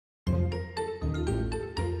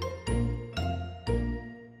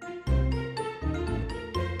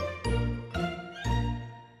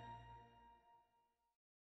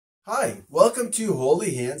Hi, welcome to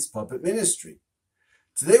Holy Hands Puppet Ministry.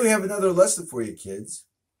 Today we have another lesson for you kids,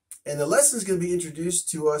 and the lesson is going to be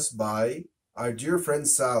introduced to us by our dear friend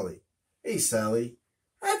Sally. Hey Sally.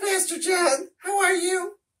 Hi Pastor John, how are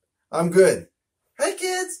you? I'm good. Hi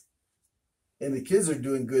kids. And the kids are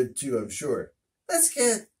doing good too, I'm sure. That's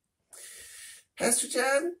good. Pastor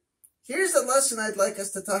John, here's the lesson I'd like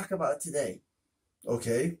us to talk about today.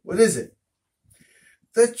 Okay, what is it?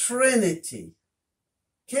 The Trinity.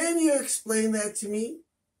 Can you explain that to me?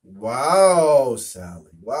 Wow,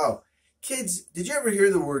 Sally. Wow. Kids, did you ever hear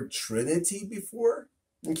the word Trinity before?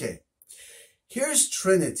 Okay. Here's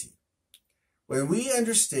Trinity. When we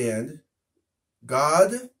understand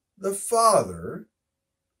God the Father,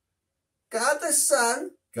 God the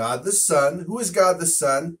Son. God the Son. Who is God the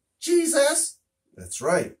Son? Jesus. That's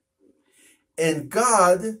right. And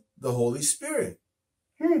God the Holy Spirit.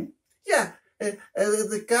 Yeah.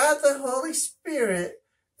 The God the Holy Spirit.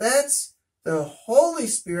 That's the Holy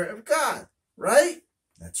Spirit of God, right?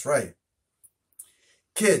 That's right.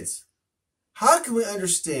 Kids, how can we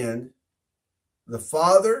understand the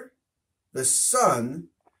Father, the Son,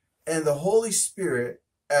 and the Holy Spirit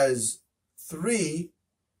as three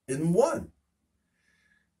in one?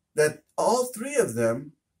 That all three of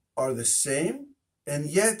them are the same and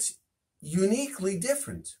yet uniquely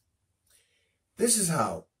different. This is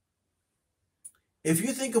how. If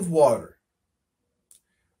you think of water,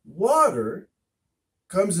 water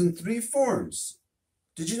comes in three forms.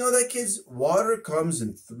 Did you know that, kids? Water comes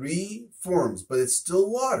in three forms, but it's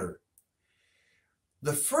still water.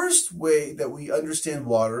 The first way that we understand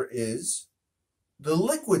water is the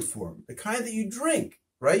liquid form, the kind that you drink,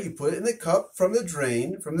 right? You put it in the cup from the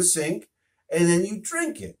drain, from the sink, and then you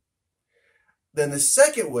drink it. Then the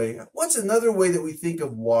second way, what's another way that we think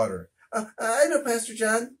of water? I know, Pastor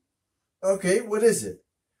John. Okay, what is it?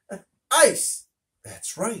 Ice.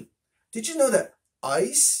 That's right. Did you know that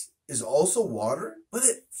ice is also water, but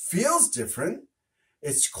it feels different?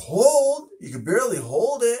 It's cold. You can barely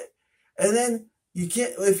hold it. And then you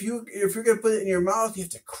can't, if you're going to put it in your mouth, you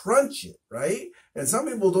have to crunch it, right? And some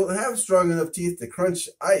people don't have strong enough teeth to crunch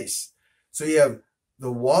ice. So you have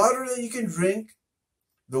the water that you can drink,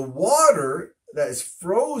 the water that is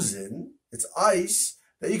frozen, it's ice,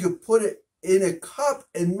 that you could put it in a cup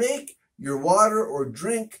and make your water or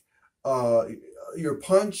drink your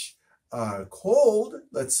punch cold,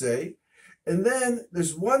 let's say. And then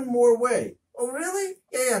there's one more way. Oh, really?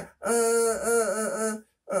 Yeah.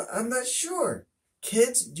 I'm not sure.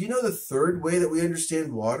 Kids, do you know the third way that we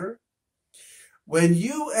understand water? When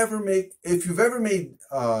you ever make, if you've ever made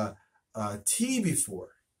tea before,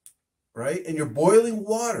 right? And you're boiling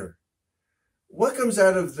water, what comes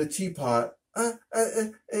out of the teapot?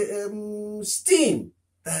 Steam.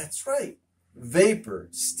 That's right. Vapor,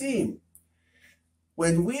 steam.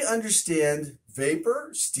 When we understand vapor,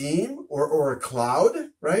 steam, or a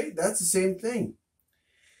cloud, right? That's the same thing.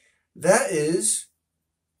 That is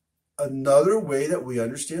another way that we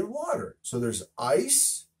understand water. So there's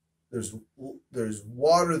ice, there's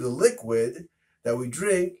water, the liquid that we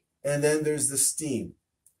drink, and then there's the steam.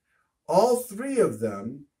 All three of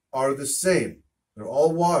them are the same. They're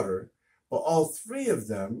all water, but all three of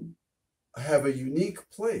them have a unique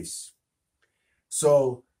place.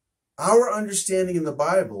 So our understanding in the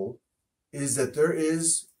Bible is that there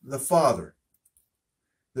is the Father,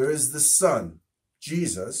 there is the Son,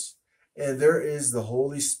 Jesus, and there is the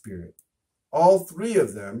Holy Spirit. All three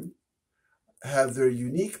of them have their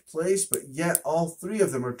unique place, but yet all three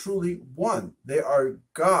of them are truly one. They are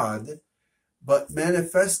God, but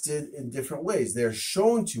manifested in different ways. They are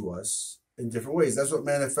shown to us in different ways. That's what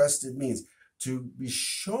manifested means, to be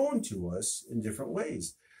shown to us in different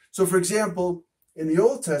ways. So, for example, in the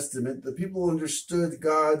Old Testament, the people understood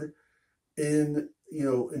God in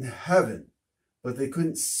heaven, but they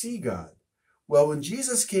couldn't see God. Well, when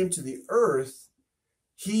Jesus came to the earth,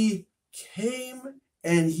 he came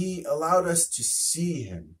and he allowed us to see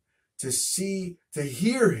him, to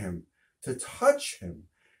hear him, to touch him.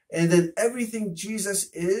 And then everything Jesus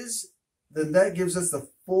is, then that gives us the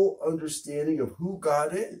full understanding of who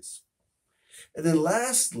God is. And then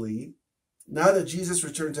lastly, now that Jesus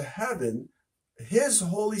returned to heaven, his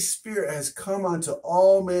Holy Spirit has come unto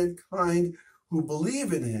all mankind who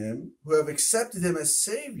believe in him, who have accepted him as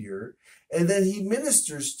Savior, and then he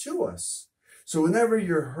ministers to us. So whenever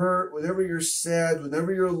you're hurt, whenever you're sad,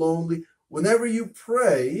 whenever you're lonely, whenever you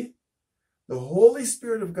pray, the Holy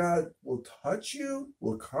Spirit of God will touch you,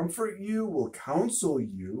 will comfort you, will counsel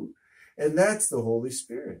you, and that's the Holy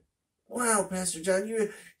Spirit. Wow, Pastor John,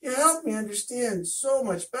 you helped me understand so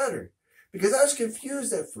much better, because I was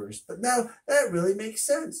confused at first, but now that really makes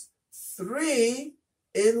sense. Three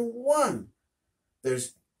in one.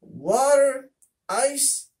 There's water,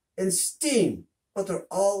 ice, and steam, but they're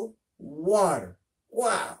all water.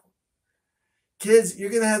 Wow. Kids, you're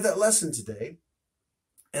going to have that lesson today.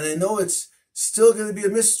 And I know it's still going to be a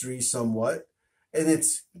mystery somewhat, and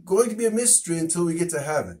it's going to be a mystery until we get to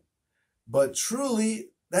heaven. But truly,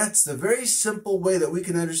 that's the very simple way that we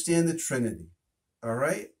can understand the Trinity. All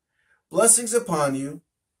right? Blessings upon you.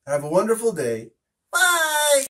 Have a wonderful day.